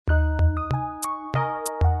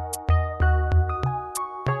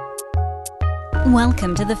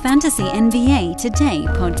Welcome to the Fantasy NBA Today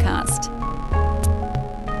podcast.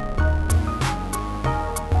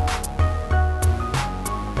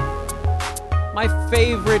 My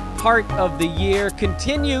favorite part of the year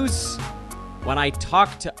continues when I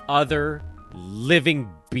talk to other living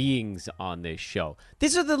beings on this show.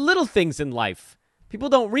 These are the little things in life people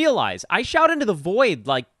don't realize. I shout into the void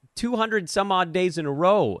like 200 some odd days in a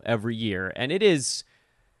row every year, and it is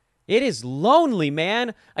lonely,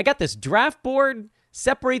 man. I got this draft board,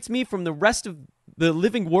 separates me from the rest of the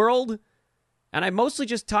living world, and I mostly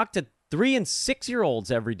just talk to 3 and 6 year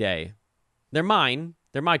olds every day. They're mine.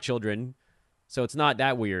 They're my children. So it's not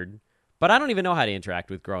that weird. But I don't even know how to interact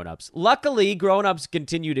with grown-ups. Luckily, grown-ups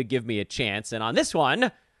continue to give me a chance. And on this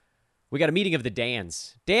one, we got a meeting of the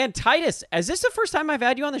Dans. Dan, Titus, is this the first time I've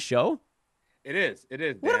had you on the show? It is.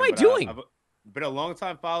 What am I doing? I've been a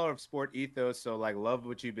long-time follower of Sport Ethos, so love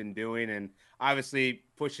what you've been doing, and obviously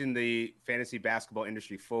pushing the fantasy basketball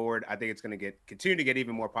industry forward. I think it's going to continue to get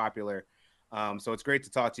even more popular. So it's great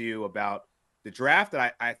to talk to you about the draft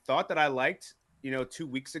that I thought that I liked, 2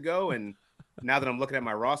 weeks ago, and now that I'm looking at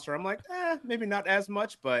my roster, I'm like, maybe not as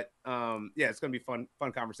much, but it's going to be fun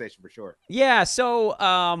conversation for sure. Yeah,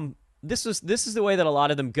 so this is the way that a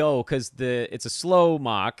lot of them go, because it's a slow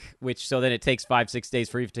mock, so then it takes 5-6 days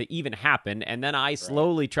for it to even happen, and then I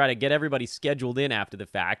slowly try to get everybody scheduled in after the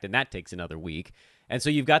fact, and that takes another week. And so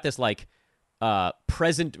you've got this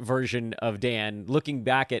present version of Dan looking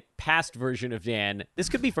back at past version of Dan. This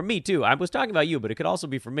could be for me too. I was talking about you, but it could also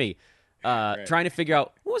be for me. Trying to figure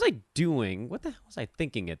out, what was I doing? What the hell was I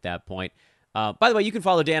thinking at that point? By the way, you can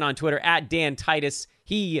follow Dan on Twitter at Dan Titus.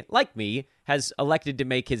 He, like me, has elected to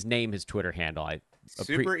make his name his Twitter handle.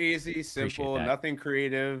 Super easy, simple, nothing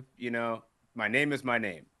creative. My name is my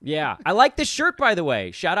name. Yeah. I like this shirt, by the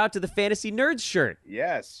way. Shout out to the Fantasy Nerds shirt.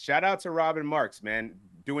 Yes. Shout out to Robin Marks, man.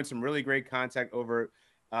 Doing some really great content over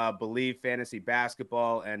Believe Fantasy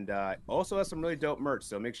Basketball, and also has some really dope merch.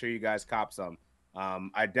 So make sure you guys cop some.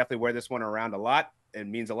 I definitely wear this one around a lot. It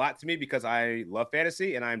means a lot to me because I love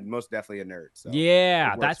fantasy and I'm most definitely a nerd. So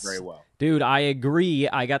yeah, that's very well. Dude, I agree.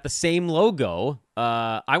 I got the same logo.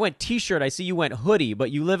 I went t-shirt. I see you went hoodie, but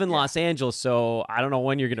you live in Los Angeles, so I don't know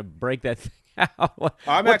when you're going to break that thing out.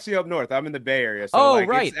 I'm actually up north. I'm in the Bay Area. So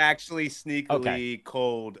right. It's actually sneakily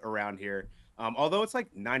cold around here. Although it's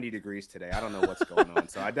like 90 degrees today. I don't know what's going on.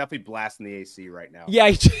 So I definitely blasting the AC right now. Yeah,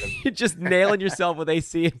 you're just nailing yourself with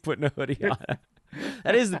AC and putting a hoodie on.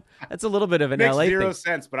 That's a little bit of an Makes LA zero thing.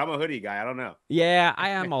 sense, but I'm a hoodie guy. I don't know. Yeah, I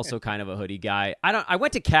am also kind of a hoodie guy. I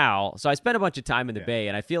went to Cal, so I spent a bunch of time in the Bay,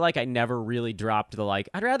 and I feel like I never really dropped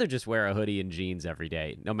I'd rather just wear a hoodie and jeans every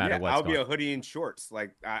day, no matter what's I'll going on. be a hoodie and shorts. I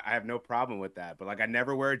have no problem with that. But I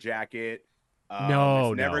never wear a jacket.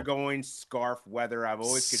 No, never going scarf weather. I've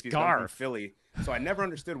always confused from Philly. So I never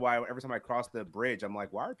understood why every time I cross the bridge, I'm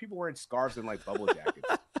like, why are people wearing scarves and bubble jackets?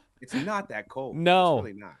 It's not that cold. No. It's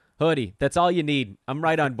really not. Hoodie, that's all you need. I'm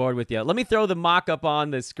right on board with you. Let me throw the mock up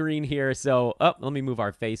on the screen here. So, let me move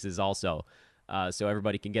our faces also, so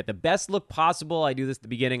everybody can get the best look possible. I do this at the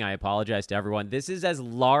beginning. I apologize to everyone. This is as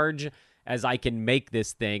large as I can make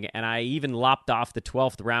this thing, and I even lopped off the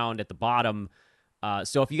 12th round at the bottom.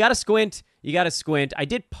 So if you got to squint, you got to squint. I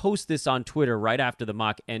did post this on Twitter right after the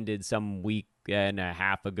mock ended some week and a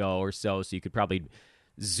half ago or so you could probably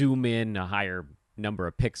zoom in a higher number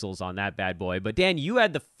of pixels on that bad boy. But Dan, you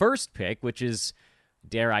had the first pick, which is,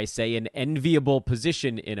 dare I say, an enviable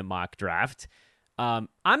position in a mock draft. I'm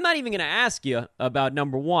not even going to ask you about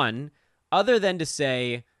number one, other than to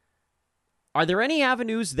say, are there any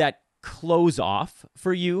avenues that close off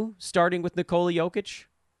for you, starting with Nikola Jokic?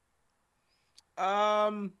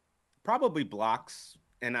 Probably blocks.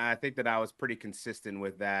 And I think that I was pretty consistent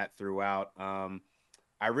with that throughout.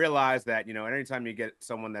 I realized that, anytime you get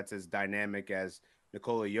someone that's as dynamic as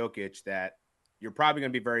Nikola Jokic, that you're probably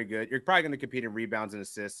going to be very good. You're probably going to compete in rebounds and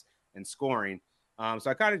assists and scoring.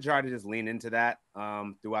 So I kind of tried to just lean into that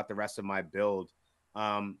throughout the rest of my build.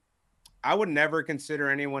 I would never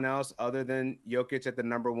consider anyone else other than Jokic at the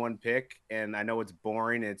number one pick. And I know it's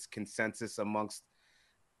boring. It's consensus amongst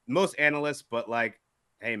most analysts, but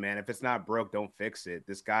hey, man, if it's not broke, don't fix it.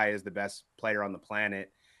 This guy is the best player on the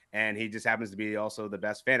planet. And he just happens to be also the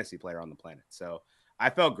best fantasy player on the planet. So I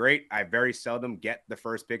felt great. I very seldom get the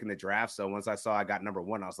first pick in the draft. So once I saw I got number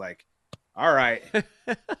one, I was like, all right,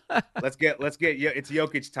 let's get it's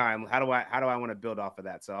Jokic time. How do I want to build off of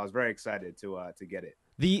that? So I was very excited to get it.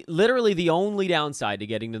 Literally the only downside to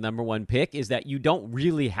getting the number one pick is that you don't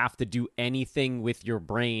really have to do anything with your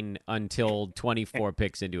brain until 24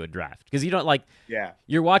 picks into a draft. Because you don't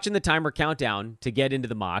you're watching the timer countdown to get into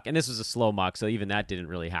the mock, and this was a slow mock, so even that didn't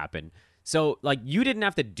really happen. So, like, you didn't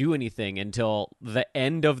have to do anything until the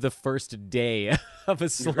end of the first day of a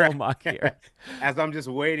slow mock here. As I'm just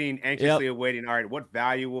waiting, anxiously awaiting, all right, what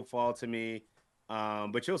value will fall to me?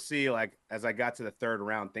 But you'll see, like, as I got to the third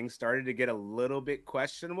round, things started to get a little bit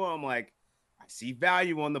questionable. I'm like, I see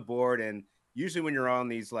value on the board. And usually when you're on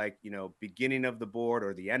these, like, beginning of the board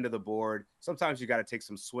or the end of the board, sometimes you got to take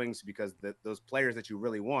some swings because those players that you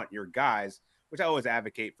really want, your guys, which I always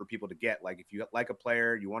advocate for people to get. Like, if you like a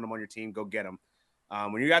player, you want them on your team, go get them.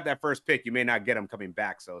 When you got that first pick, you may not get them coming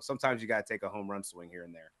back. So sometimes you got to take a home run swing here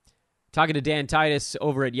and there. Talking to Dan Titus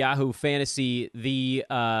over at Yahoo Fantasy, the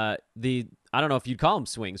I don't know if you'd call him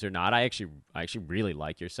swings or not. I actually really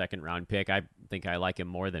like your second round pick. I think I like him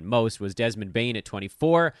more than most. Was Desmond Bane at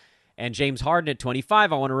 24 and James Harden at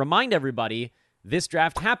 25. I want to remind everybody this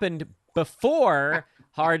draft happened before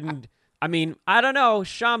Harden. I mean, I don't know.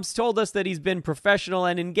 Shams told us that he's been professional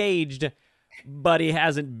and engaged, but he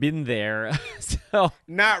hasn't been there. So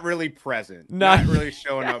not really present. Not really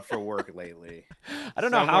showing up for work lately. I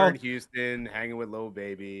don't know Somewhere how in Houston, hanging with Lil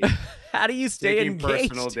Baby. How do you stay taking engaged?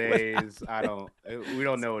 Personal days. We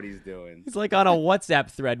don't know what he's doing. He's like on a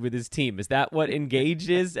WhatsApp thread with his team. Is that what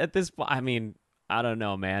engaged is at this point? I mean, I don't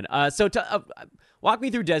know, man. So walk me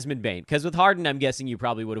through Desmond Bane, because with Harden, I'm guessing you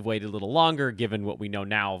probably would have waited a little longer given what we know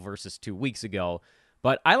now versus 2 weeks ago.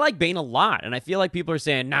 But I like Bane a lot, and I feel like people are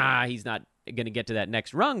saying, nah, he's not going to get to that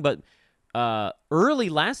next rung. But early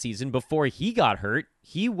last season, before he got hurt,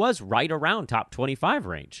 he was right around top 25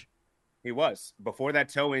 range. He was. Before that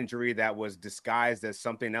toe injury that was disguised as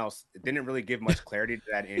something else. It didn't really give much clarity to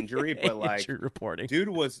that injury, but like reporting. Dude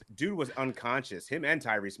was unconscious, him and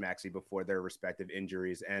Tyrese Maxey before their respective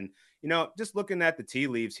injuries. And, just looking at the tea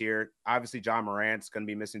leaves here, obviously John Morant's going to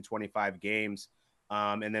be missing 25 games.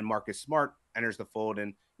 And then Marcus Smart enters the fold.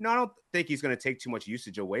 And, I don't think he's going to take too much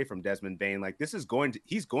usage away from Desmond Bane. Like,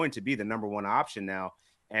 he's going to be the number one option now.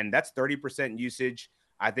 And that's 30% usage.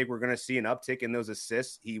 I think we're going to see an uptick in those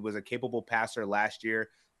assists. He was a capable passer last year.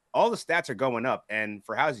 All the stats are going up. And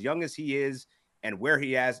for how young as he is and where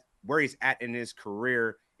he's at in his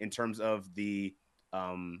career in terms of the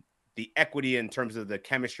equity, in terms of the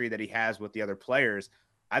chemistry that he has with the other players,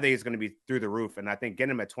 I think it's going to be through the roof. And I think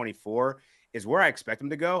getting him at 24 is where I expect him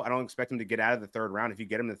to go. I don't expect him to get out of the third round. If you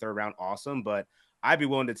get him in the third round, awesome. But I'd be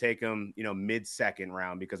willing to take him, mid-second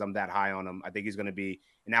round because I'm that high on him. I think he's going to be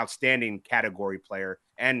an outstanding category player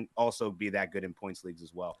and also be that good in points leagues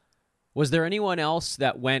as well. Was there anyone else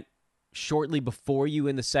that went shortly before you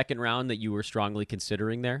in the second round that you were strongly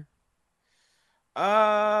considering there?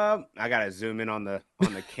 I gotta zoom in on the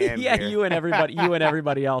cam. Yeah, here. you and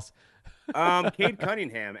everybody else. Cade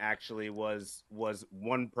Cunningham actually was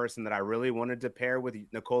one person that I really wanted to pair with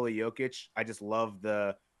Nikola Jokic. I just love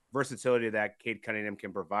the versatility that Cade Cunningham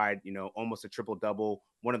can provide, almost a triple-double,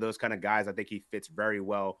 one of those kind of guys. I think he fits very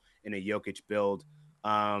well in a Jokic build.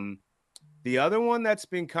 The other one that's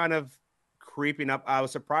been kind of creeping up, I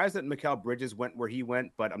was surprised that Mikal Bridges went where he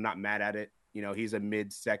went, but I'm not mad at it. He's a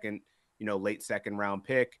mid-second, late second-round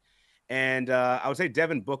pick. And I would say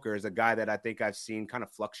Devin Booker is a guy that I think I've seen kind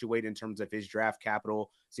of fluctuate in terms of his draft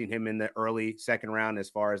capital, seen him in the early second round as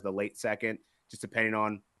far as the late second, just depending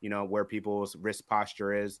on, where people's wrist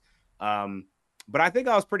posture is. But I think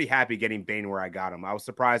I was pretty happy getting Bane where I got him. I was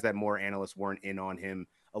surprised that more analysts weren't in on him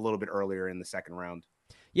a little bit earlier in the second round.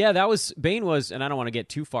 Yeah, Bane was, and I don't want to get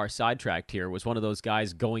too far sidetracked here, was one of those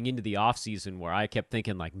guys going into the offseason where I kept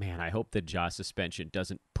thinking, like, man, I hope the Ja suspension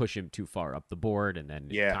doesn't push him too far up the board, and then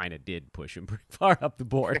it kind of did push him pretty far up the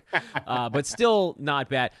board. But still not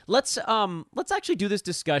bad. Let's actually do this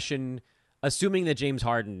discussion assuming that James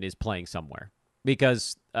Harden is playing somewhere,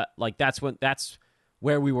 because that's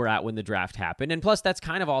where we were at when the draft happened. And plus, that's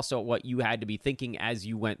kind of also what you had to be thinking as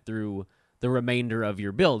you went through the remainder of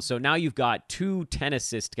your build. So now you've got 2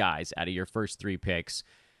 10-assist guys out of your first 3 picks.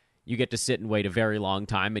 You get to sit and wait a very long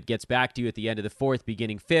time. It gets back to you at the end of the 4th,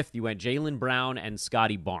 beginning 5th. You went Jaylen Brown and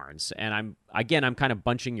Scotty Barnes. And I'm kind of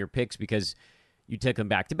bunching your picks because you took them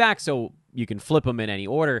back-to-back, so you can flip them in any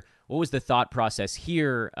order. What was the thought process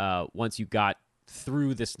here once you got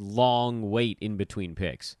through this long wait in between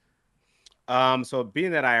picks? So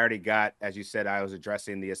being that I already got, as you said, I was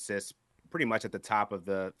addressing the assists pretty much at the top of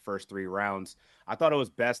the first 3 rounds, I thought it was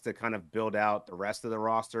best to kind of build out the rest of the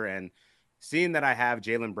roster. And seeing that I have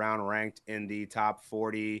Jaylen Brown ranked in the top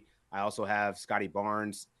 40, I also have Scotty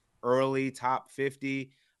Barnes early top 50.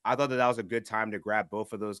 I thought that was a good time to grab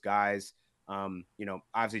both of those guys.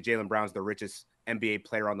 Obviously Jaylen Brown's the richest NBA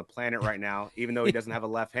player on the planet right now. Even though he doesn't have a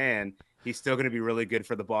left hand, he's still going to be really good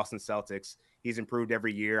for the Boston Celtics. He's improved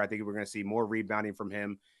every year. I think we're going to see more rebounding from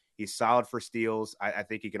him. He's solid for steals. I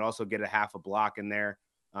think he can also get a half a block in there.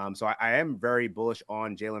 So I am very bullish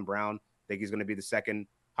on Jaylen Brown. I think he's going to be the second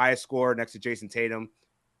highest scorer next to Jason Tatum.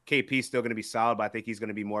 KP's still going to be solid, but I think he's going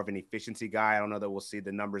to be more of an efficiency guy. I don't know that we'll see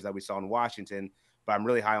the numbers that we saw in Washington, but I'm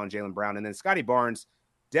really high on Jaylen Brown. And then Scotty Barnes,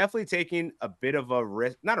 definitely taking a bit of a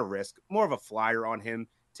risk, not a risk, more of a flyer on him,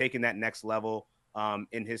 taking that next level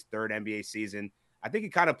in his third NBA season. I think he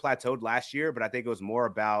kind of plateaued last year, but I think it was more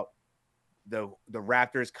about the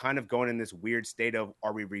Raptors kind of going in this weird state of,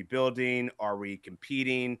 are we rebuilding? Are we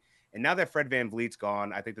competing? And now that Fred VanVleet's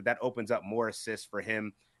gone, I think that opens up more assists for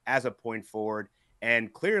him as a point forward.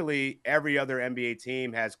 And clearly every other NBA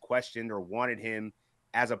team has questioned or wanted him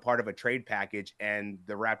as a part of a trade package. And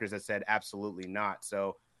the Raptors have said, absolutely not.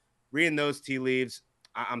 So reading those tea leaves,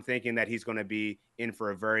 I'm thinking that he's going to be in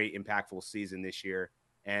for a very impactful season this year.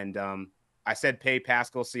 And I said pay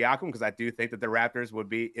Pascal Siakam because I do think that the Raptors it would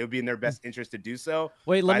be in their best interest to do so.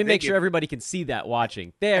 Wait, let me make sure everybody can see that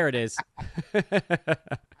watching. There it is. I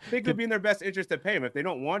think it would be in their best interest to pay him. If they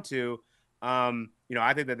don't want to,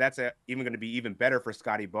 I think that that's even going to be even better for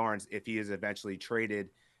Scotty Barnes if he is eventually traded,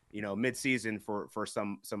 mid-season for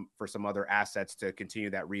some other assets to continue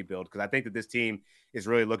that rebuild. Because I think that this team is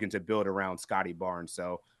really looking to build around Scotty Barnes.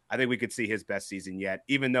 So I think we could see his best season yet,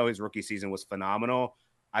 even though his rookie season was phenomenal.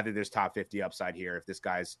 I think there's top 50 upside here if this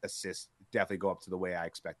guy's assists definitely go up to the way I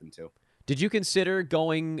expect them to. Did you consider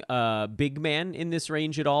going big man in this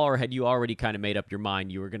range at all, or had you already kind of made up your mind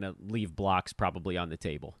you were going to leave blocks probably on the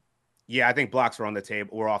table? Yeah, I think blocks were on the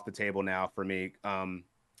table. We're off the table now for me.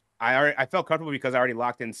 I felt comfortable because I already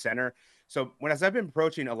locked in center. So as I've been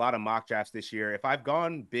approaching a lot of mock drafts this year, if I've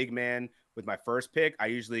gone big man with my first pick, I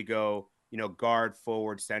usually go, guard,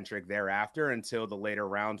 forward centric thereafter until the later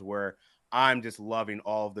rounds where I'm just loving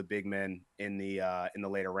all of the big men in the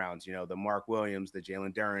later rounds. The Mark Williams, the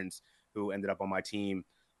Jalen Durans, who ended up on my team,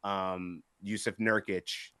 Yusuf Nurkic,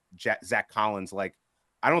 Zach Collins. Like,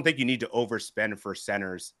 I don't think you need to overspend for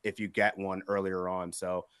centers if you get one earlier on.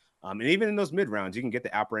 So, and even in those mid rounds, you can get the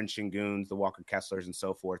Alperen Şengüns, the Walker Kesslers, and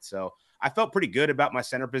so forth. So I felt pretty good about my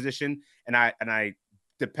center position. And I,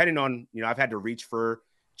 depending on, I've had to reach for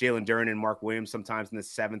Jalen Duren and Mark Williams sometimes in the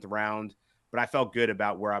 7th round. But I felt good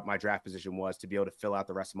about where my draft position was to be able to fill out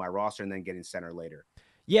the rest of my roster and then getting center later.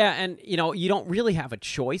 Yeah, and, you don't really have a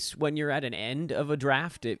choice when you're at an end of a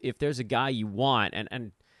draft. If there's a guy you want,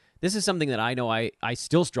 and this is something that I know I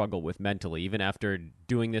still struggle with mentally, even after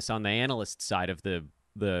doing this on the analyst side of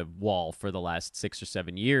the wall for the last 6 or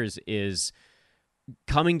 7 years, is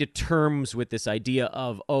coming to terms with this idea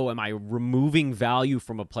of, am I removing value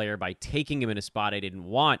from a player by taking him in a spot I didn't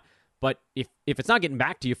want? But if it's not getting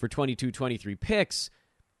back to you for 22, 23 picks,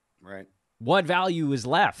 right? What value is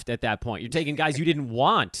left at that point? You're taking guys you didn't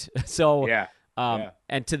want. So, yeah.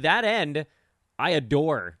 And to that end, I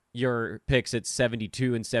adore your picks at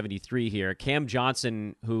 72 and 73 here. Cam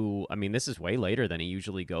Johnson, who, this is way later than he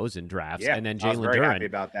usually goes in drafts. Yeah, and then I was Jalen very Duren. happy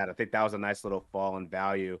about that. I think that was a nice little fall in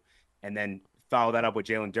value. And then follow that up with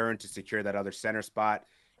Jalen Duren to secure that other center spot.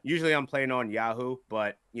 Usually I'm playing on Yahoo,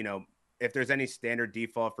 but, if there's any standard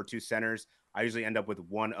default for 2 centers, I usually end up with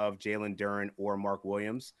one of Jalen Duren or Mark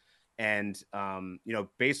Williams. And,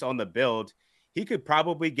 based on the build, he could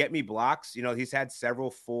probably get me blocks. He's had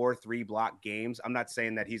several 4-3 block games. I'm not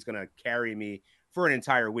saying that he's going to carry me for an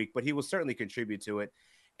entire week, but he will certainly contribute to it.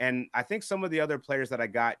 And I think some of the other players that I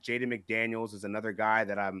got, Jaden McDaniels is another guy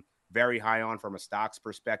that I'm very high on from a stocks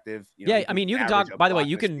perspective. You can talk, by the way,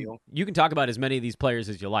 you can talk about as many of these players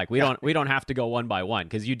as you like. We don't have to go one by one,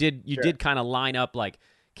 because you did kind of line up like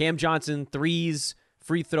Cam Johnson, threes,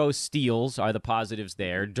 free throw, steals are the positives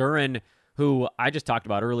there. Duren, who I just talked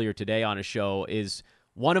about earlier today on a show, is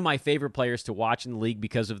one of my favorite players to watch in the league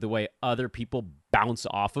because of the way other people bounce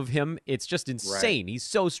off of him. It's just insane. Right. He's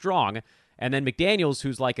so strong. And then McDaniels,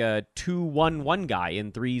 who's like a 2-1-1 guy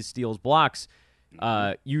in threes, steals, blocks.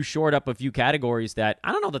 You shored up a few categories that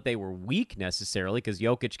I don't know that they were weak necessarily, because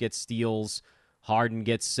Jokic gets steals, Harden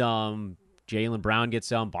gets some, Jaylen Brown gets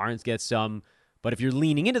some, Barnes gets some. But if you're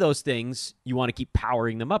leaning into those things, you want to keep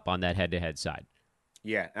powering them up on that head-to-head side.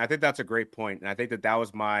 Yeah, and I think that's a great point. And I think that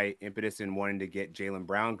was my impetus in wanting to get Jaylen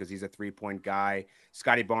Brown, because he's a 3-point guy.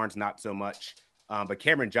 Scotty Barnes, not so much. But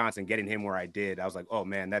Cameron Johnson, getting him where I did, I was like, oh,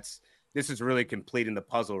 man, this is really completing the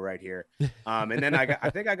puzzle right here. And then I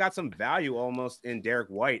think I got some value almost in Derek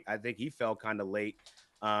White. I think he fell kind of late,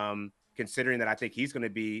 considering that I think he's going to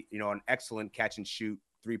be, an excellent catch and shoot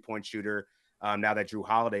 3-point shooter now that Drew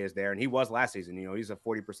Holiday is there. And he was last season. He's a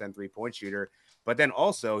 40% 3-point shooter. But then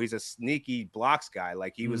also he's a sneaky blocks guy.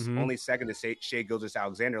 Like, he was only second to Shai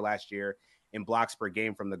Gilgeous-Alexander last year in blocks per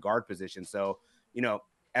game from the guard position. So,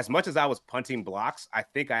 as much as I was punting blocks, I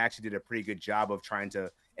think I actually did a pretty good job of trying to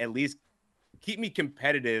at least keep me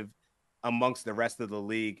competitive amongst the rest of the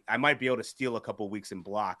league. I might be able to steal a couple weeks in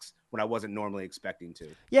blocks when I wasn't normally expecting to.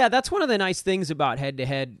 Yeah, that's one of the nice things about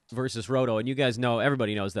head-to-head versus roto. And you guys know,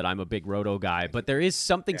 everybody knows that I'm a big roto guy, but there is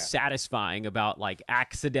something satisfying about like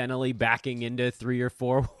accidentally backing into 3 or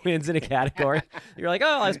 4 wins in a category. You're like,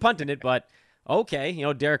 oh, I was punting it, but okay. You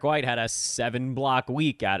know, Derek White had a 7-block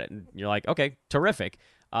week at it. And you're like, okay, terrific.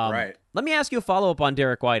 Right. Let me ask you a follow-up on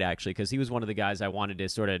Derek White, actually, because he was one of the guys I wanted to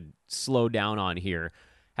sort of slow down on here.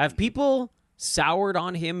 Have people soured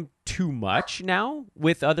on him too much now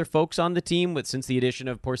with other folks on the team since the addition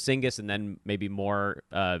of Porzingis and then maybe more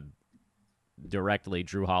directly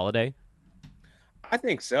Drew Holiday? I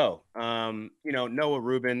think so. Noah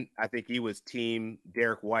Rubin, I think he was team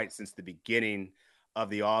Derek White since the beginning of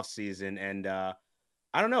the offseason. And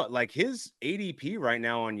I don't know, like his ADP right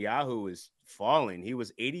now on Yahoo is falling. He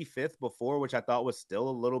was 85th before, which I thought was still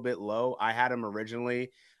a little bit low. I had him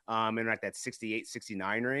originally in like that 68,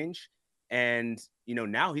 69 range. And,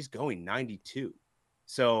 now he's going 92.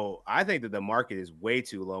 So I think that the market is way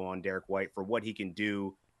too low on Derek White for what he can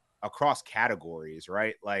do across categories,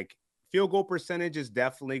 right? Like field goal percentage is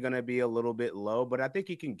definitely going to be a little bit low, but I think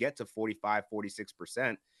he can get to 45,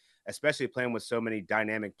 46%, especially playing with so many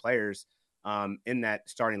dynamic players in that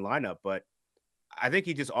starting lineup. But I think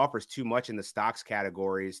he just offers too much in the stocks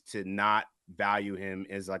categories to not value him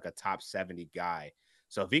as like a top 70 guy.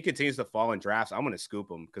 So if he continues to fall in drafts, I'm going to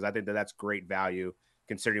scoop him because I think that that's great value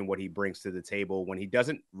considering what he brings to the table when he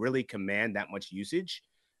doesn't really command that much usage,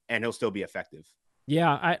 and he'll still be effective.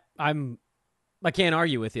 Yeah, I can't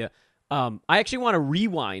argue with you. I actually want to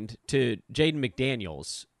rewind to Jaden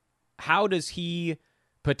McDaniels. How does he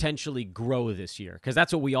potentially grow this year? Because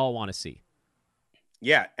that's what we all want to see.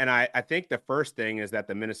 Yeah, and I think the first thing is that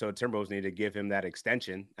the Minnesota Timberwolves need to give him that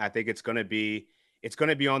extension. I think it's going to be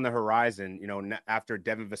on the horizon. After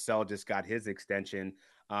Devin Vassell just got his extension,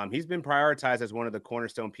 he's been prioritized as one of the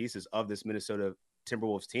cornerstone pieces of this Minnesota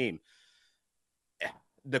Timberwolves team.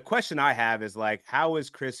 The question I have is like, how is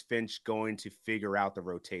Chris Finch going to figure out the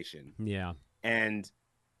rotation? Yeah. And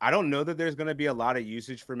I don't know that there's going to be a lot of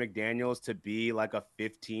usage for McDaniels to be like a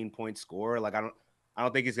 15-point scorer. Like, I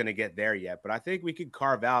don't think he's going to get there yet, but I think we could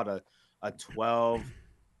carve out a 12,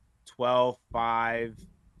 5,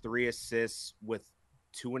 3 assists with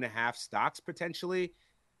 2.5 stocks potentially.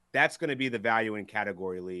 That's going to be the value in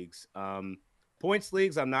category leagues. Points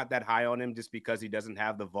leagues, I'm not that high on him just because he doesn't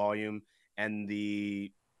have the volume and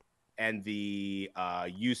the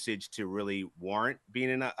usage to really warrant being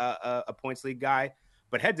in a points league guy.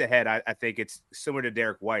 But head to head, I think it's similar to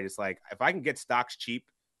Derek White. It's like, if I can get stocks cheap,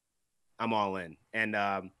 I'm all in. And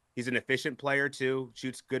he's an efficient player too,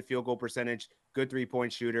 shoots good field goal percentage, good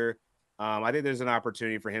 3-point shooter. I think there's an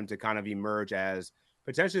opportunity for him to kind of emerge as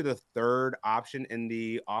potentially the third option in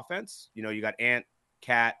the offense. You got Ant,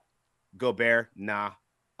 Cat, Gobert,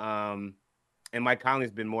 and Mike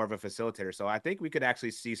Conley's been more of a facilitator. So I think we could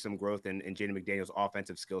actually see some growth in Jaden McDaniels'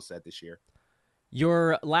 offensive skill set this year.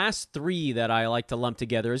 Your last 3 that I like to lump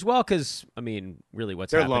together as well, because, I mean, really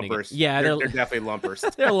what's they're happening? Lumpers. Yeah, they're definitely lumpers.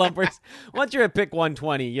 They're lumpers. Once you're at pick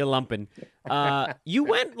 120, you're lumping. You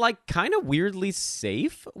went, like, kind of weirdly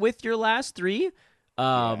safe with your last 3.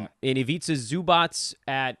 In Ivica Zubats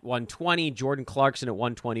at 120, Jordan Clarkson at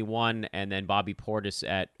 121, and then Bobby Portis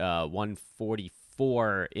at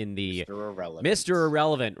 144 in the Mr.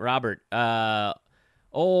 Irrelevant, Robert.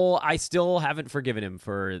 I still haven't forgiven him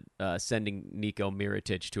for sending Niko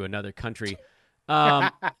Mirotic to another country.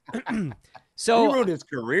 So he ruined his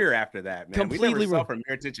career after that, man. Completely we never saw from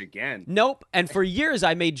Mirotic again. Nope. And for years,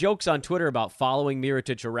 I made jokes on Twitter about following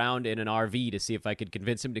Mirotic around in an RV to see if I could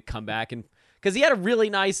convince him to come back, and because he had a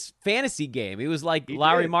really nice fantasy game. He was like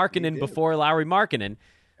Lauri Markkanen before Lauri Markkanen.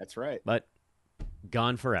 That's right. But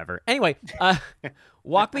gone forever. Anyway,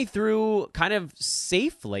 walk me through kind of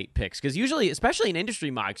safe late picks, because usually, especially in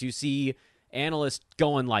industry mocks, you see analysts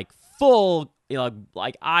going like full,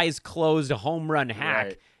 like eyes closed, a home run hack.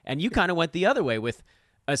 Right. And you kind of went the other way with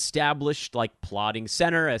established, like, plotting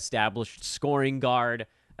center, established scoring guard,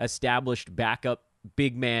 established backup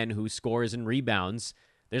big man who scores and rebounds.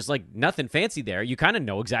 There's, like, nothing fancy there. You kind of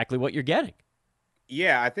know exactly what you're getting.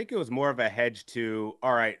 Yeah, I think it was more of a hedge to,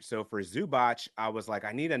 all right, so for Zubac, I was like,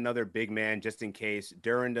 I need another big man just in case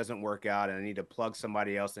Duren doesn't work out and I need to plug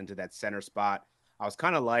somebody else into that center spot. I was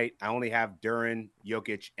kind of light. I only have Duren,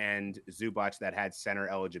 Jokic, and Zubac that had center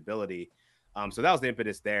eligibility. So that was the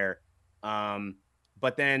impetus there.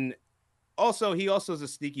 But then also, he also is a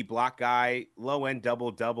sneaky block guy, low end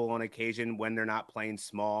double on occasion when they're not playing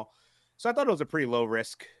small. So I thought it was a pretty low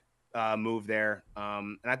risk move there.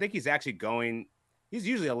 And I think he's actually he's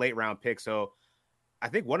usually a late round pick. So I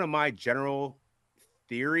think one of my general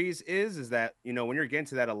theories is that, when you're getting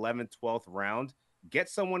to that 11th, 12th round, get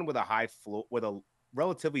someone with a high floor, with a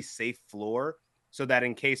relatively safe floor, so that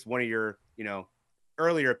in case one of your,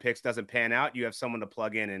 earlier picks doesn't pan out, you have someone to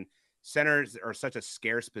plug in. And centers are such a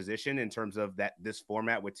scarce position in terms of this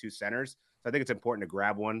format with two centers. So I think it's important to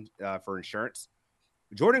grab one for insurance.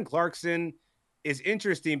 Jordan Clarkson is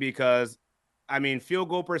interesting because, field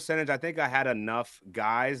goal percentage, I think I had enough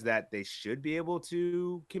guys that they should be able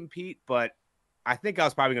to compete, but I think I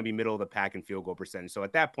was probably going to be middle of the pack in field goal percentage. So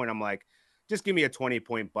at that point, I'm like, just give me a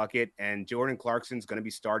 20-point bucket. And Jordan Clarkson's going to be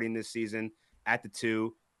starting this season at the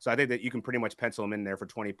 2. So I think that you can pretty much pencil him in there for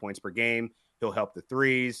 20 points per game. He'll help the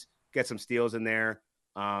threes, get some steals in there.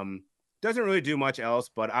 Doesn't really do much else,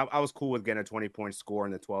 but I was cool with getting a 20-point score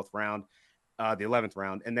in the 12th round, the 11th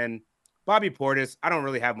round. And then Bobby Portis, I don't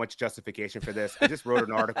really have much justification for this. I just wrote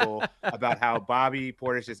an article about how Bobby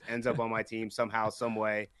Portis just ends up on my team somehow, some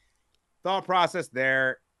way. Thought process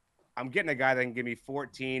there. I'm getting a guy that can give me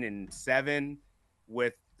 14 and 7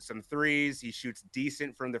 with some threes. He shoots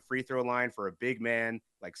decent from the free throw line for a big man,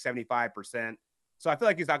 like 75%. So I feel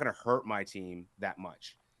like he's not going to hurt my team that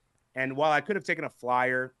much. And while I could have taken a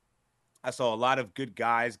flyer, I saw a lot of good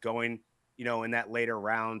guys going, in that later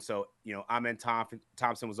round. So, Amen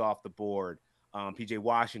Thompson was off the board. PJ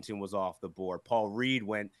Washington was off the board. Paul Reed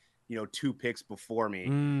went, 2 picks before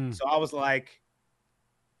me. So I was like,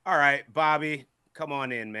 all right, Bobby, come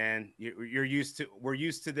on in, man. We're used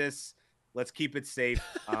to this. Let's keep it safe.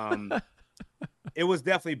 It was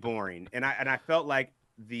definitely boring. And I felt like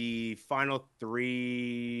the final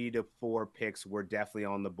 3 to 4 picks were definitely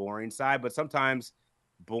on the boring side, but sometimes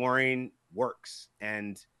boring works.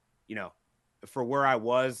 And, for where I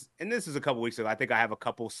was, and this is a couple weeks ago, I think I have a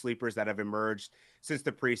couple sleepers that have emerged since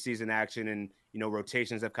the preseason action, and,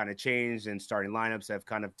 rotations have kind of changed and starting lineups have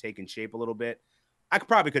kind of taken shape a little bit. I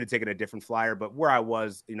probably could have taken a different flyer, but where I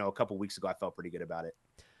was, a couple weeks ago, I felt pretty good about it.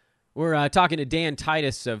 We're talking to Dan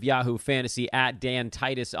Titus of Yahoo Fantasy, at Dan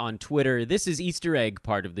Titus on Twitter. This is Easter egg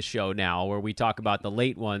part of the show now, where we talk about the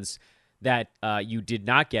late ones that you did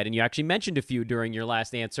not get. And you actually mentioned a few during your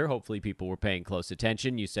last answer. Hopefully people were paying close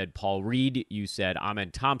attention. You said Paul Reed. You said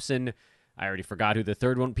Amen Thompson. I already forgot who the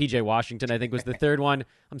third one. PJ Washington, I think, was the third one.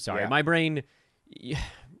 I'm sorry. Yeah. My brain...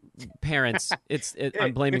 Parents,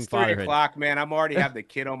 I'm blaming fatherhood. It's 3 o'clock, man. I'm already have the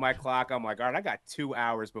kid on my clock. I'm like, all right, I got 2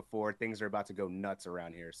 hours before things are about to go nuts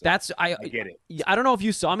around here. So I get it. I don't know if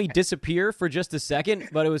you saw me disappear for just a second,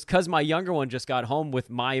 but it was because my younger one just got home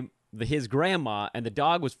with his grandma, and the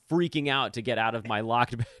dog was freaking out to get out of my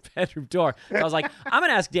locked bedroom door. So I was like, I'm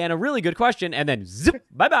gonna ask Dan a really good question, and then zip,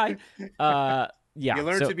 bye. Yeah, you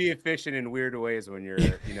learn to be efficient in weird ways when you're,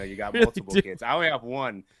 you got multiple kids. I only have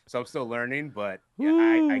one, so I'm still learning, but yeah,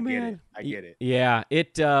 I get it. I get it. Yeah,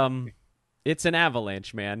 it's an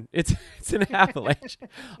avalanche, man. It's an avalanche.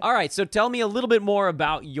 All right, so tell me a little bit more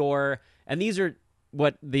about and these are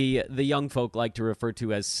what the young folk like to refer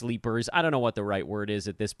to as sleepers. I don't know what the right word is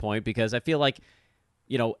at this point, because I feel like,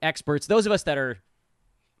 experts, those of us that are,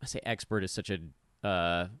 I say expert is such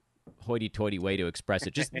a hoity-toity way to express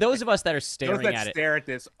it. Just those of us that are staring at it. Stare at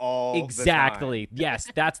this all exactly. the time. Yes,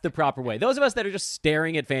 that's the proper way. Those of us that are just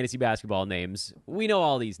staring at fantasy basketball names, we know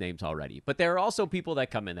all these names already. But there are also people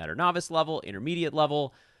that come in that are novice level, intermediate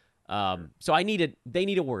level. So they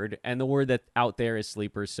need a word, and the word that's out there is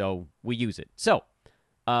sleeper, so we use it. So,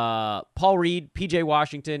 Paul Reed, PJ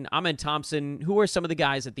Washington, Amen Thompson, who are some of the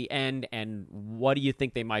guys at the end, and what do you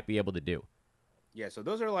think they might be able to do? Yeah, so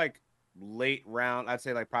those are like late round, I'd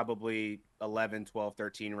say like probably 11, 12,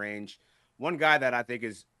 13 range. One guy that I think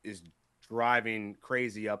is driving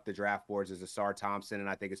crazy up the draft boards is Asar Thompson, and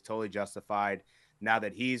I think it's totally justified now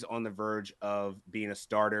that he's on the verge of being a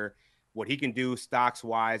starter. What he can do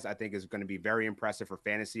stocks-wise, I think, is going to be very impressive for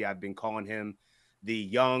fantasy. I've been calling him the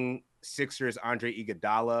young Sixers Andre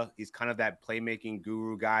Iguodala. He's kind of that playmaking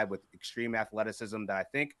guru guy with extreme athleticism that I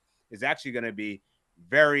think is actually going to be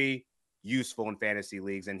very useful in fantasy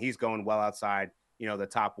leagues, and he's going well outside, the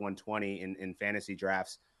top 120 in fantasy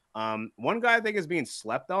drafts. One guy I think is being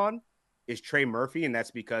slept on is Trey Murphy, and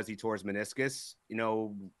that's because he tore his meniscus,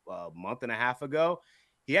 a month and a half ago.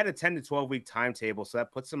 He had a 10 to 12 week timetable, so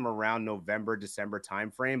that puts him around November, December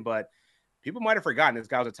timeframe. But people might have forgotten this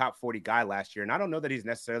guy was a top 40 guy last year, and I don't know that he's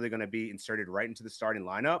necessarily going to be inserted right into the starting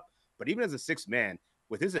lineup. But even as a sixth man,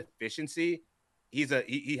 with his efficiency,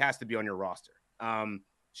 he has to be on your roster.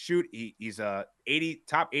 He's a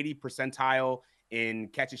top 80 percentile in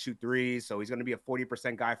catch and shoot threes. So he's going to be a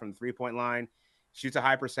 40% guy from the 3-point line, shoots a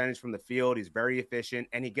high percentage from the field. He's very efficient,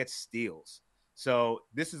 and he gets steals. So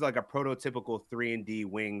this is like a prototypical 3-and-D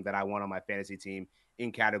wing that I want on my fantasy team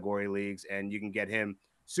in category leagues, and you can get him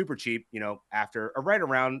super cheap, after or right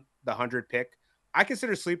around the 100 pick. I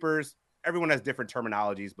consider sleepers, everyone has different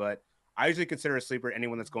terminologies, but I usually consider a sleeper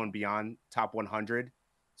anyone that's going beyond top 100.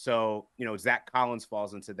 So, Zach Collins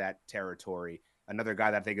falls into that territory. Another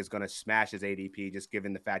guy that I think is going to smash his ADP, just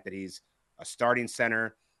given the fact that he's a starting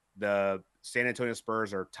center. The San Antonio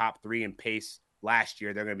Spurs are top 3 in pace last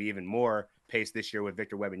year. They're going to be even more pace this year with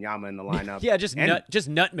Victor Wembanyama in the lineup. Yeah, just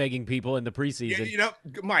nutmegging people in the preseason.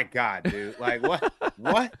 My God, dude. Like, what?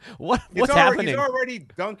 What's happening? He's already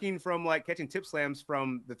dunking from, like, catching tip slams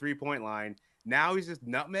from the 3-point line. Now he's just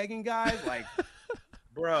nutmegging guys. Like,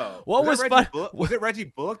 bro. What was fun? Was it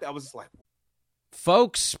Reggie Bullock? I was just like,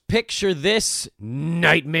 folks, picture this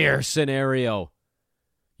nightmare scenario.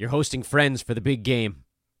 You're hosting friends for the big game.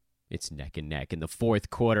 It's neck and neck in the fourth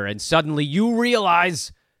quarter, and suddenly you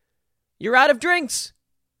realize you're out of drinks.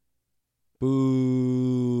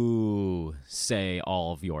 Boo, say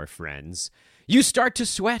all of your friends. You start to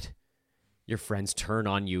sweat. Your friends turn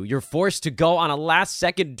on you. You're forced to go on a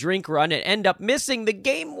last-second drink run and end up missing the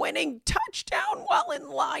game-winning touchdown while in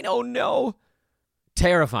line. Oh, no.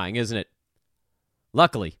 Terrifying, isn't it?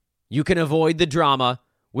 Luckily, you can avoid the drama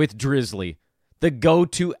with Drizzly, the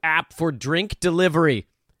go-to app for drink delivery.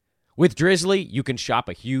 With Drizzly, you can shop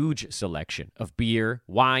a huge selection of beer,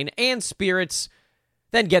 wine, and spirits,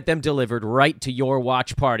 then get them delivered right to your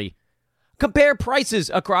watch party. Compare prices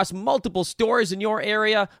across multiple stores in your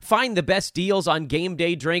area, find the best deals on game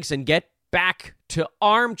day drinks, and get back to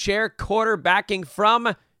armchair quarterbacking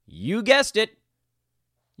from, you guessed it,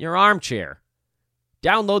 your armchair.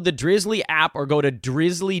 Download the Drizzly app or go to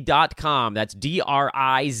drizzly.com. That's DRIZLY.com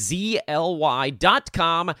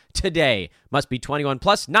today. Must be 21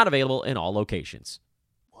 plus, not available in all locations.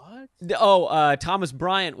 what? Oh, Thomas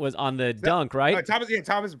Bryant was on the dunk, right?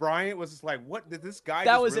 Thomas Bryant was just like, what did this guy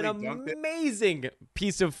That just was really an amazing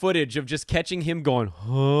piece of footage of just catching him going,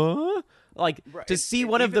 huh? Like, Right. to see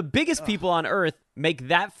one of the biggest people on earth make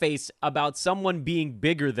that face about someone being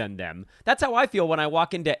bigger than them. That's how I feel when I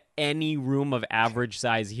walk into any room of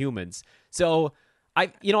average-size humans. So,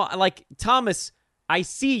 like, Thomas, I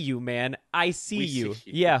see you, man. I see you.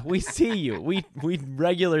 Yeah, we see you. We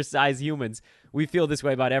regular-size humans, we feel this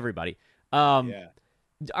way about everybody. Yeah.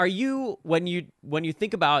 Are you, when you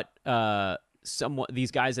think about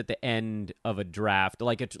these guys at the end of a draft,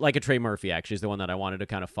 like a Trey Murphy actually is the one that I wanted to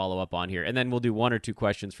kind of follow up on here, and then we'll do one or two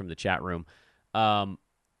questions from the chat room.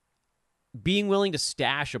 Being willing to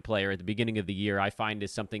stash a player at the beginning of the year, I find,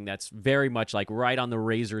 is something that's very much like right on the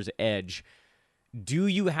razor's edge. Do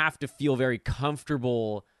you have to feel very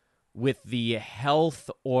comfortable with the health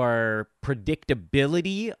or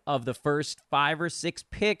predictability of the first 5 or 6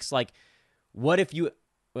 picks? Like, what if you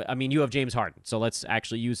have James Harden, so let's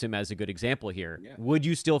actually use him as a good example here. Yeah. Would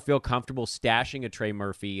you still feel comfortable stashing a Trey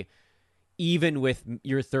Murphy even with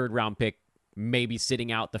your third-round pick maybe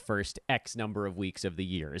sitting out the first X number of weeks of the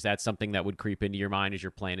year? Is that something that would creep into your mind as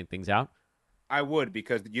you're planning things out? I would,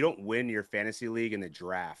 because you don't win your fantasy league in the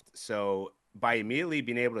draft. So by immediately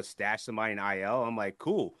being able to stash somebody in IL, I'm like,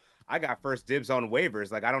 cool, I got first dibs on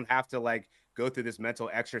waivers. Like, I don't have to go through this mental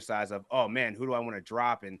exercise of, oh man, who do I want to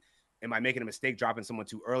drop? And am I making a mistake dropping someone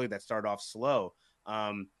too early that started off slow?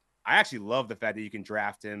 I actually love the fact that you can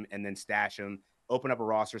draft him and then stash him, open up a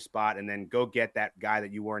roster spot, and then go get that guy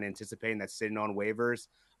that you weren't anticipating that's sitting on waivers.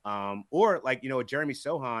 Or Jeremy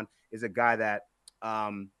Sohan is a guy that,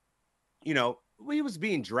 he was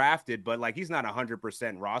being drafted, but he's not 100%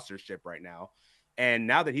 rostership right now. And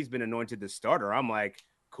now that he's been anointed the starter, I'm like,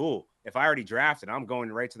 cool. If I already drafted, I'm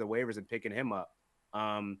going right to the waivers and picking him up.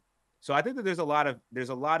 So I think that there's a lot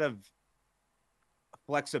of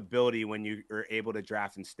flexibility when you are able to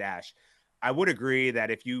draft and stash. I would agree that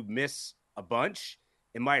if you miss a bunch,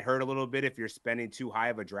 it might hurt a little bit if you're spending too high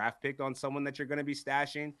of a draft pick on someone that you're going to be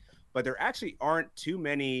stashing. But there actually aren't too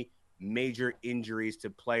many major injuries to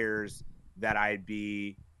players that I'd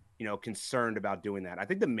be, concerned about doing that. I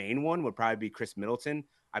think the main one would probably be Chris Middleton.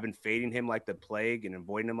 I've been fading him like the plague and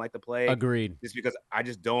avoiding him like the plague. Agreed. Just because I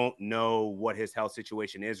just don't know what his health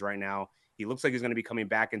situation is right now. He looks like he's going to be coming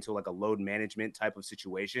back into a load management type of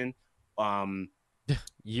situation.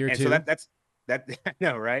 Year two. So that's I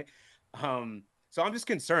know, right? So I'm just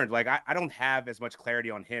concerned. I don't have as much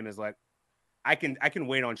clarity on him as I can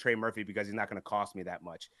wait on Trey Murphy because he's not going to cost me that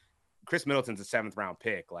much. Chris Middleton's a 7th round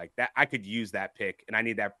pick. Like that, I could use that pick, and I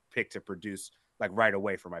need that pick to produce right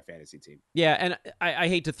away for my fantasy team. Yeah, and I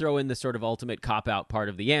hate to throw in the sort of ultimate cop-out part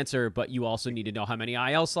of the answer, but you also need to know how many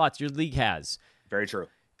IL slots your league has. Very true.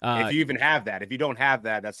 If you even have that. If you don't have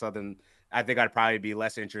that, that's something I think I'd probably be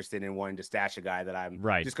less interested in wanting to stash a guy that I'm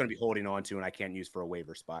Right. just going to be holding on to and I can't use for a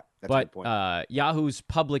waiver spot. That's a But good point. Yahoo's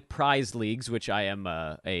public prize leagues, which I am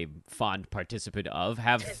a fond participant of,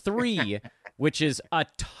 have 3, which is a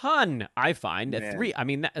ton, I find. Man. 3, I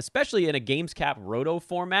mean, especially in a games cap roto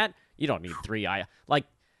format, you don't need 3.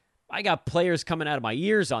 I got players coming out of my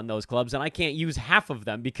ears on those clubs, and I can't use half of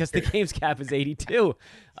them because the games cap is 82.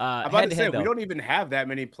 I'm about to say, we don't even have that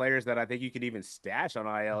many players that I think you could even stash on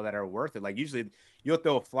IL that are worth it. Like, usually you'll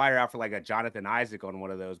throw a flyer out for like a Jonathan Isaac on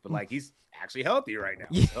one of those, but like he's actually healthy right now.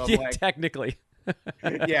 So Yeah, like, technically.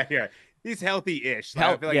 yeah. He's healthy-ish.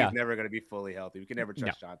 I feel like he's never going to be fully healthy. We can never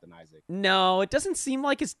trust Jonathan Isaac. No, it doesn't seem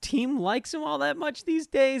like his team likes him all that much these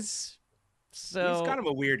days. So he's kind of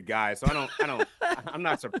a weird guy, so I'm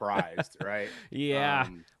not surprised, right? Yeah.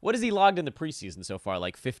 What has he logged in the preseason so far?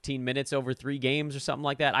 Like 15 minutes over 3 games or something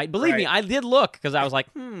like that? Believe me, I did look because I was like,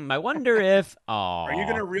 I wonder if. Oh, are you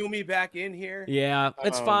gonna reel me back in here? Yeah,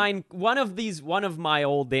 it's fine. One of my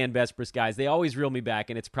old Dan Besbris guys, they always reel me back,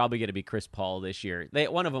 and it's probably gonna be Chris Paul this year.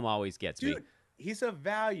 One of them always gets me. He's a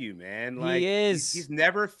value, man. Like, he is. He's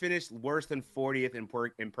never finished worse than 40th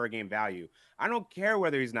in per game value. I don't care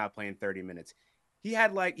whether he's not playing 30 minutes. He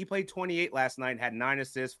played 28 last night, had 9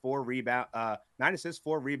 assists, 4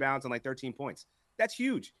 rebounds, and like 13 points. That's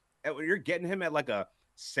huge. You're getting him at like a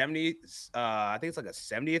 70. I think it's like a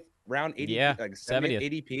 70th round ADP, like 70th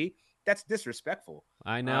ADP. That's disrespectful.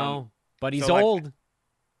 I know, but he's old.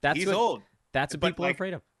 He's old. That's what people are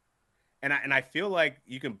afraid of. And I feel like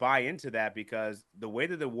you can buy into that because the way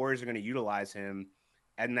that the Warriors are going to utilize him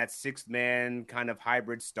and that 6-man kind of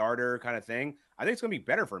hybrid starter kind of thing, I think it's going to be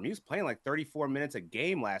better for him. He was playing like 34 minutes a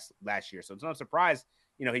game last year. So it's not a surprise,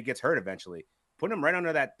 he gets hurt eventually. Put him right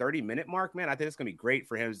under that 30-minute mark, man, I think it's going to be great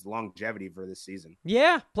for his longevity for this season.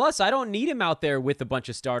 Yeah. Plus, I don't need him out there with a bunch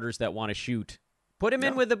of starters that want to shoot. Put him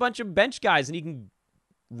in with a bunch of bench guys and he can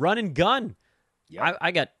run and gun. Yep.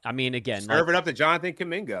 Again. Serve it up to Jonathan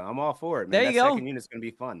Kuminga. I'm all for it, man. There you go. Second unit's going to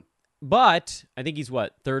be fun. But I think he's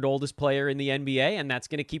third oldest player in the NBA, and that's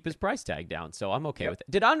going to keep his price tag down. So I'm okay with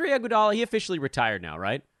it. Did Andre Iguodala, he officially retired now,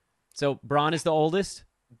 right? So Bron is the oldest?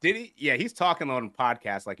 Did he? Yeah, he's talking on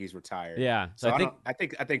podcasts like he's retired. Yeah. So I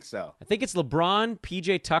think so. I think it's LeBron,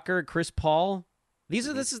 PJ Tucker, Chris Paul. This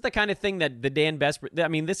is the kind of thing that the Dan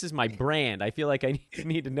Besbris, this is my brand. I feel like I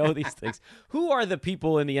need to know these things. Who are the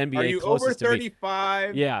people in the NBA Are you closest over to me?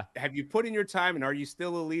 35? Yeah. Have you put in your time, and are you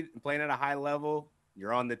still elite and playing at a high level?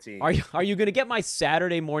 You're on the team. Are you going to get my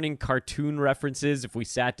Saturday morning cartoon references if we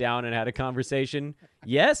sat down and had a conversation?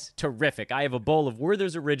 Yes? Terrific. I have a bowl of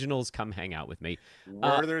Werther's Originals. Come hang out with me.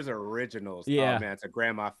 Werther's Originals. Yeah. Oh, man, it's a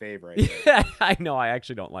grandma favorite. Yeah, I know. I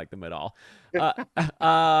actually don't like them at all.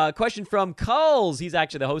 Question from Culls. He's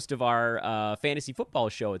actually the host of our fantasy football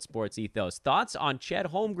show at Sports Ethos. Thoughts on Chet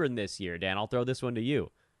Holmgren this year, Dan? I'll throw this one to you.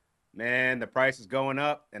 Man, the price is going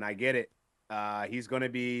up, and I get it. He's going to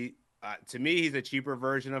be... to me, he's a cheaper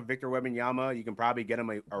version of Victor Wembanyama. You can probably get him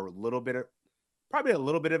a little bit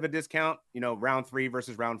of a discount, round 3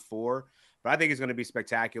 versus round 4. But I think he's going to be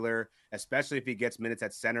spectacular, especially if he gets minutes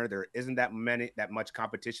at center. There isn't that much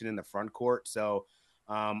competition in the front court. So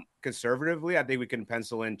conservatively, I think we can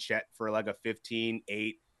pencil in Chet for like a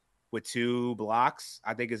 15-8 with 2 blocks.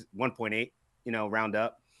 I think is 1.8, round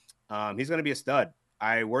up. He's going to be a stud.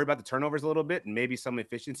 I worry about the turnovers a little bit and maybe some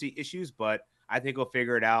efficiency issues, but I think he'll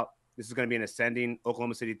figure it out. This is going to be an ascending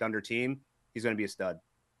Oklahoma City Thunder team. He's going to be a stud.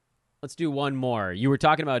 Let's do one more. You were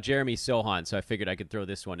talking about Jeremy Sohan, so I figured I could throw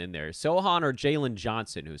this one in there. Sohan or Jalen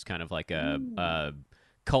Johnson, who's kind of like a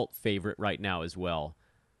cult favorite right now as well.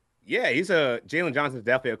 Yeah, Jalen Johnson's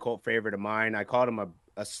definitely a cult favorite of mine. I called him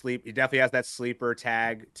a sleep. He definitely has that sleeper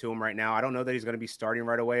tag to him right now. I don't know that he's going to be starting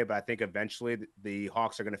right away, but I think eventually the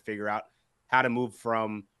Hawks are going to figure out how to move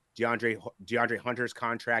from DeAndre Hunter's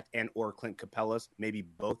contract and or Clint Capella's, maybe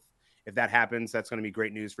both. If that happens, that's going to be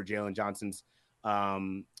great news for Jalen Johnson's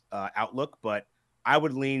outlook. But I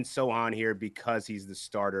would lean Sohan here because he's the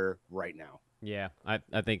starter right now. Yeah,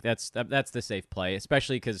 I think that's the safe play,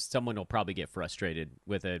 especially because someone will probably get frustrated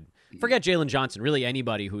with it. Forget Jalen Johnson. Really,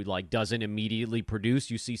 anybody who doesn't immediately produce,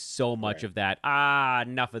 you see so much of that.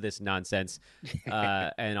 Enough of this nonsense,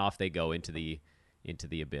 and off they go into the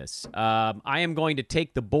abyss. I am going to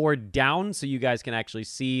take the board down so you guys can actually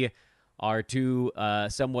see our 2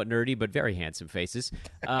 somewhat nerdy but very handsome faces.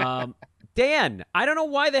 Dan, I don't know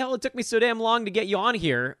why the hell it took me so damn long to get you on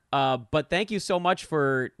here, but thank you so much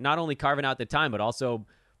for not only carving out the time, but also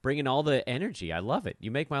bringing all the energy. I love it. You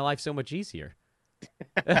make my life so much easier.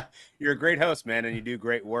 You're a great host, man, and you do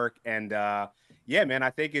great work. And, yeah, man,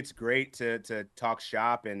 I think it's great to talk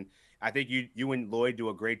shop. And I think you and Lloyd do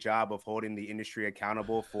a great job of holding the industry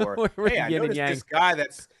accountable for, We're hey, I yin and noticed yang. this guy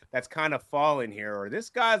that's kind of falling here, or this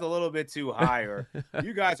guy's a little bit too high, or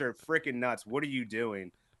you guys are freaking nuts. What are you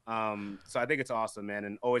doing? So I think it's awesome, man,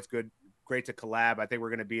 and always great to collab. I think we're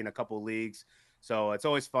going to be in a couple of leagues, so it's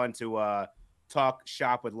always fun to talk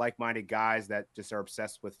shop with like-minded guys that just are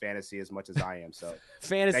obsessed with fantasy as much as I am. So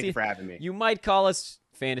Fantasy. thank you for having me. You might call us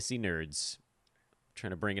fantasy nerds.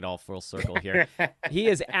 Trying to bring it all full circle here. He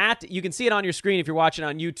is you can see it on your screen if you're watching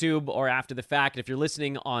on YouTube or after the fact. If you're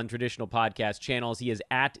listening on traditional podcast channels, he is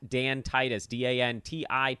at Dan Titus, DanTitus,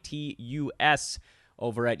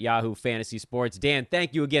 over at Yahoo Fantasy Sports. Dan,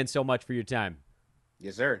 thank you again so much for your time.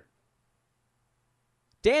 Yes, sir.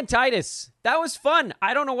 Dan Titus, that was fun.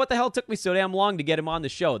 I don't know what the hell took me so damn long to get him on the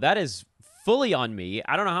show. That is fully on me.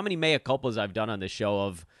 I don't know how many mea culpas I've done on this show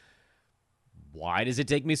of why does it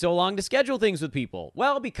take me so long to schedule things with people?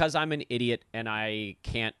 Well, because I'm an idiot and I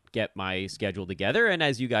can't get my schedule together. And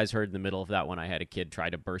as you guys heard in the middle of that one, I had a kid try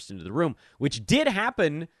to burst into the room, which did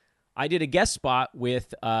happen. I did a guest spot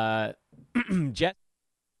with Jet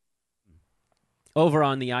over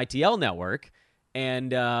on the ITL network,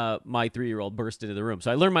 and my 3-year-old burst into the room.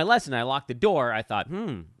 So I learned my lesson. I locked the door. I thought,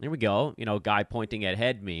 there we go. Guy pointing at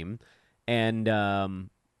head meme. And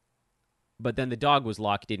but then the dog was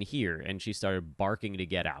locked in here, and she started barking to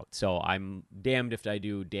get out. So I'm damned if I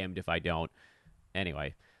do, damned if I don't.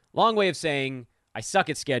 Anyway, long way of saying I suck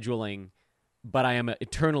at scheduling, but I am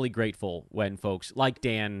eternally grateful when folks like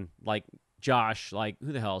Dan, like Josh, like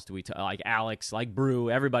who the hell else do we like Alex, like Brew,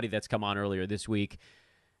 everybody that's come on earlier this week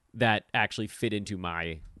that actually fit into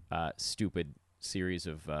my stupid series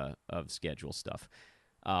of schedule stuff.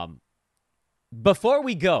 Before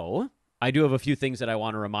we go, I do have a few things that I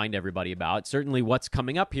want to remind everybody about. Certainly what's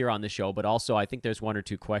coming up here on the show, but also I think there's one or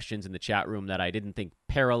two questions in the chat room that I didn't think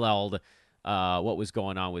paralleled what was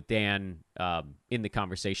going on with Dan in the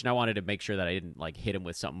conversation. I wanted to make sure that I didn't hit him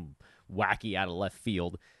with something wacky out of left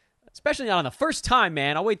field, especially not on the first time,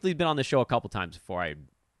 man. I'll wait till he's been on the show a couple times before I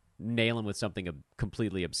nail him with something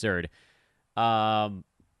completely absurd.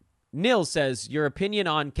 Nils says, your opinion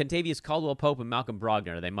on Kentavious Caldwell-Pope and Malcolm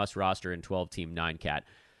Brogdon, they must roster in 12-team 9-cat.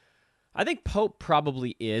 I think Pope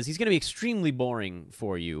probably is. He's going to be extremely boring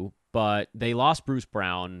for you, but they lost Bruce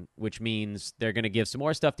Brown, which means they're going to give some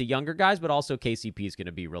more stuff to younger guys, but also KCP is going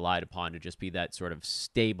to be relied upon to just be that sort of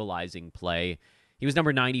stabilizing play. He was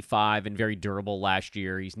number 95 and very durable last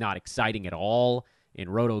year. He's not exciting at all in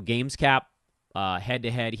Roto Games Cap,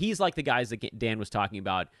 head-to-head. He's like the guys that Dan was talking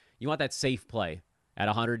about. You want that safe play at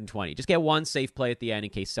 120. Just get one safe play at the end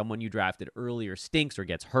in case someone you drafted earlier stinks or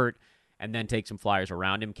gets hurt, and then take some flyers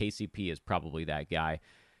around him. KCP is probably that guy.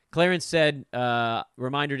 Clarence said,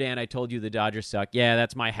 reminder, Dan, I told you the Dodgers suck. Yeah,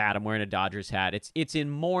 that's my hat. I'm wearing a Dodgers hat. It's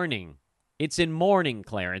in mourning. It's in mourning,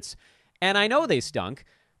 Clarence. And I know they stunk.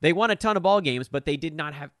 They won a ton of ball games, but they did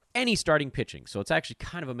not have any starting pitching. So it's actually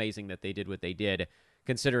kind of amazing that they did what they did,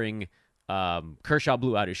 considering Kershaw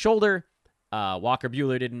blew out his shoulder. Walker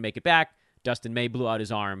Buehler didn't make it back. Dustin May blew out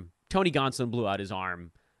his arm. Tony Gonsolin blew out his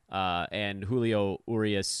arm. And Julio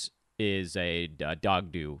Urias is a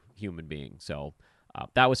dog-do human being. So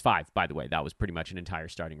that was 5, by the way. That was pretty much an entire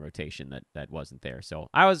starting rotation that wasn't there. So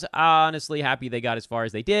I was honestly happy they got as far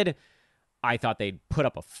as they did. I thought they'd put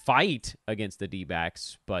up a fight against the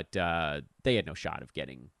D-backs, but they had no shot of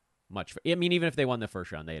getting much. I mean, even if they won the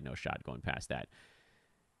first round, they had no shot going past that.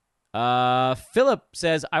 Philip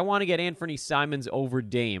says, I want to get Anthony Simons over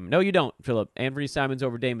Dame. No, you don't, Philip. Anthony Simons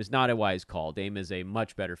over Dame is not a wise call. Dame is a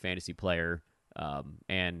much better fantasy player.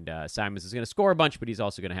 And Simons is going to score a bunch, but he's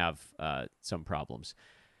also going to have some problems.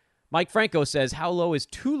 Mike Franco says, how low is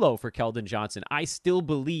too low for Keldon Johnson? I still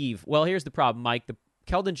believe. Well, here's the problem, Mike.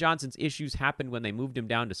 Keldon Johnson's issues happened when they moved him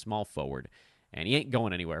down to small forward, and he ain't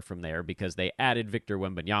going anywhere from there because they added Victor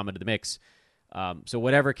Wembanyama to the mix. So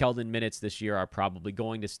whatever Keldon minutes this year are probably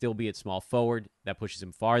going to still be at small forward. That pushes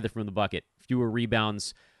him farther from the bucket. Fewer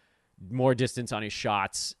rebounds, more distance on his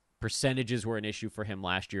shots. Percentages were an issue for him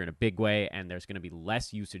last year in a big way, and there's going to be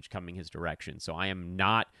less usage coming his direction. So I am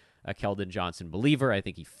not a Keldon Johnson believer. I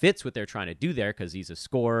think he fits what they're trying to do there because he's a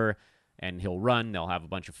scorer, and he'll run. They'll have a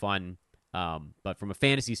bunch of fun. But from a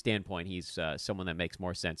fantasy standpoint, he's someone that makes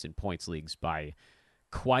more sense in points leagues by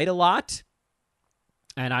quite a lot.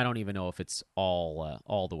 And I don't even know if it's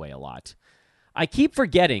all the way a lot. I keep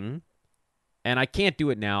forgetting, and I can't do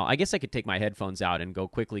it now. I guess I could take my headphones out and go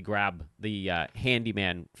quickly grab the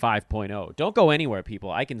Handyman 5.0. Don't go anywhere,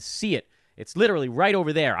 people. I can see it. It's literally right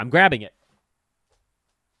over there. I'm grabbing it.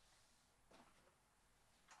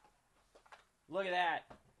 Look at that.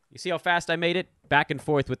 You see how fast I made it? Back and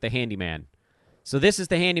forth with the Handyman. So this is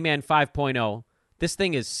the Handyman 5.0. This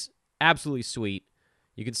thing is Absolutely sweet.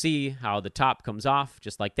 You can see how the top comes off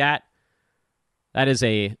just like that. That is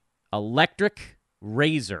a electric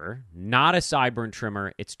razor, not a sideburn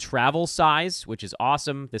trimmer. It's travel size, which is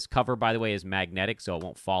awesome. This cover, by the way, is magnetic, so it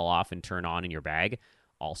won't fall off and turn on in your bag.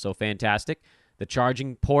 Also fantastic. The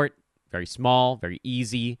charging port, very small, very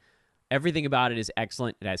easy. Everything about it is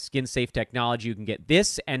excellent. It has skin-safe technology. You can get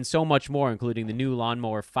this and so much more, including the new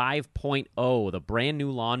Lawnmower 5.0, the brand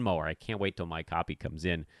new lawnmower. I can't wait till my copy comes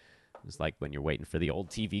in. It's like when you're waiting for the old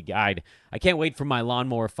TV guide. I can't wait for my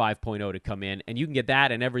Lawnmower 5.0 to come in, and you can get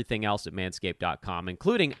that and everything else at manscaped.com,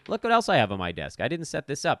 including, look what else I have on my desk. I didn't set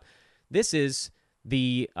this up. This is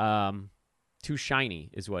the, too shiny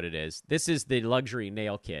is what it is. This is the luxury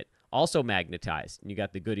nail kit, also magnetized, and you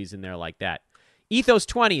got the goodies in there like that.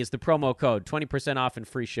 Ethos20 is the promo code, 20% off and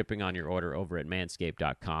free shipping on your order over at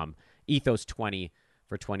manscaped.com. Ethos20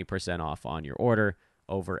 for 20% off on your order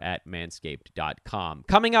over at manscaped.com.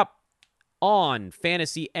 Coming up on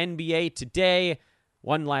Fantasy NBA today,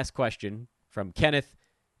 one last question from Kenneth.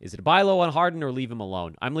 Is it a buy low on Harden or leave him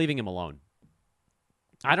alone? I'm leaving him alone.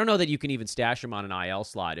 I don't know that you can even stash him on an IL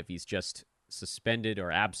slot if he's just suspended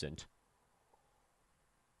or absent.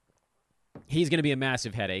 He's going to be a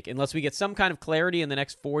massive headache. Unless we get some kind of clarity in the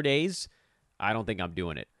next 4 days, I don't think I'm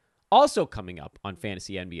doing it. Also coming up on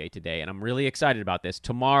Fantasy NBA today, and I'm really excited about this,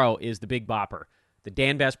 tomorrow is the Big Bopper, the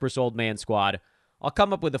Dan Vesper's Old Man Squad. I'll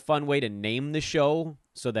come up with a fun way to name the show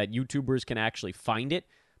so that YouTubers can actually find it,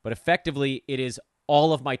 but effectively, it is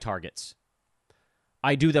all of my targets.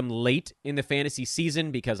 I do them late in the fantasy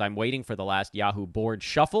season because I'm waiting for the last Yahoo board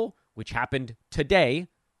shuffle, which happened today,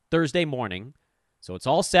 Thursday morning. So it's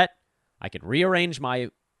all set. I can rearrange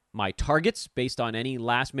my targets based on any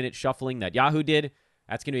last-minute shuffling that Yahoo did.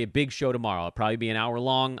 That's going to be a big show tomorrow. It'll probably be an hour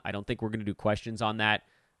long. I don't think we're going to do questions on that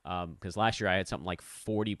because last year I had something like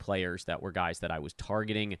 40 players that were guys that I was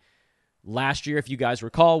targeting. Last year, if you guys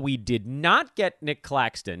recall, we did not get Nick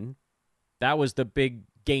Claxton. That was the big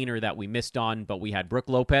gainer that we missed on, but we had Brook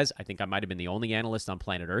Lopez. I think I might have been the only analyst on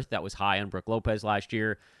planet Earth that was high on Brook Lopez last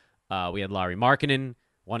year. We had Larry Markkinen,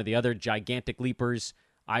 one of the other gigantic leapers.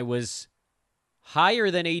 I was higher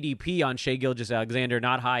than ADP on Shai Gilgeous-Alexander,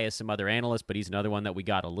 not high as some other analysts, but he's another one that we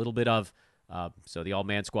got a little bit of. So the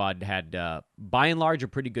All-Man Squad had, by and large, a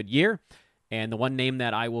pretty good year. And the one name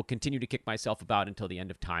that I will continue to kick myself about until the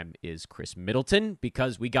end of time is Chris Middleton,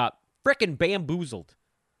 because we got frickin' bamboozled.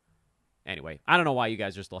 Anyway, I don't know why you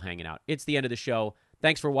guys are still hanging out. It's the end of the show.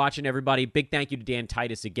 Thanks for watching, everybody. Big thank you to Dan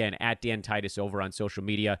Titus again, at Dan Titus over on social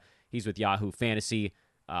media. He's with Yahoo Fantasy,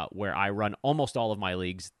 where I run almost all of my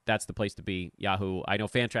leagues. That's the place to be, Yahoo. I know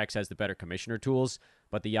Fantrax has the better commissioner tools,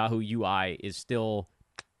 but the Yahoo UI is still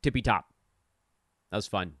tippy-top. That was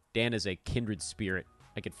fun. Dan is a kindred spirit.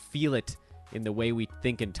 I could feel it in the way we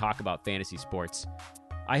think and talk about fantasy sports.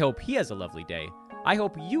 I hope he has a lovely day. I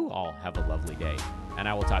hope you all have a lovely day. And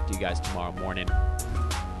I will talk to you guys tomorrow morning.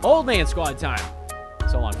 Old Man Squad time.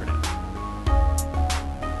 So long for now.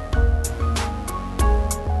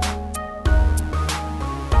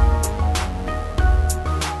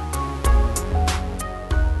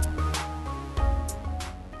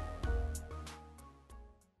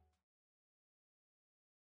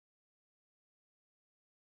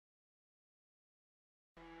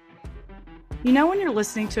 You know when you're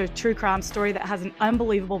listening to a true crime story that has an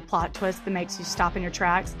unbelievable plot twist that makes you stop in your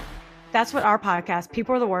tracks? That's what our podcast,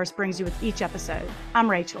 People Are the Worst, brings you with each episode. I'm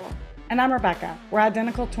Rachel. And I'm Rebecca. We're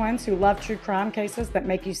identical twins who love true crime cases that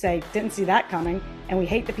make you say, didn't see that coming, and we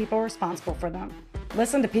hate the people responsible for them.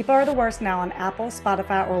 Listen to People Are the Worst now on Apple,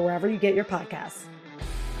 Spotify, or wherever you get your podcasts.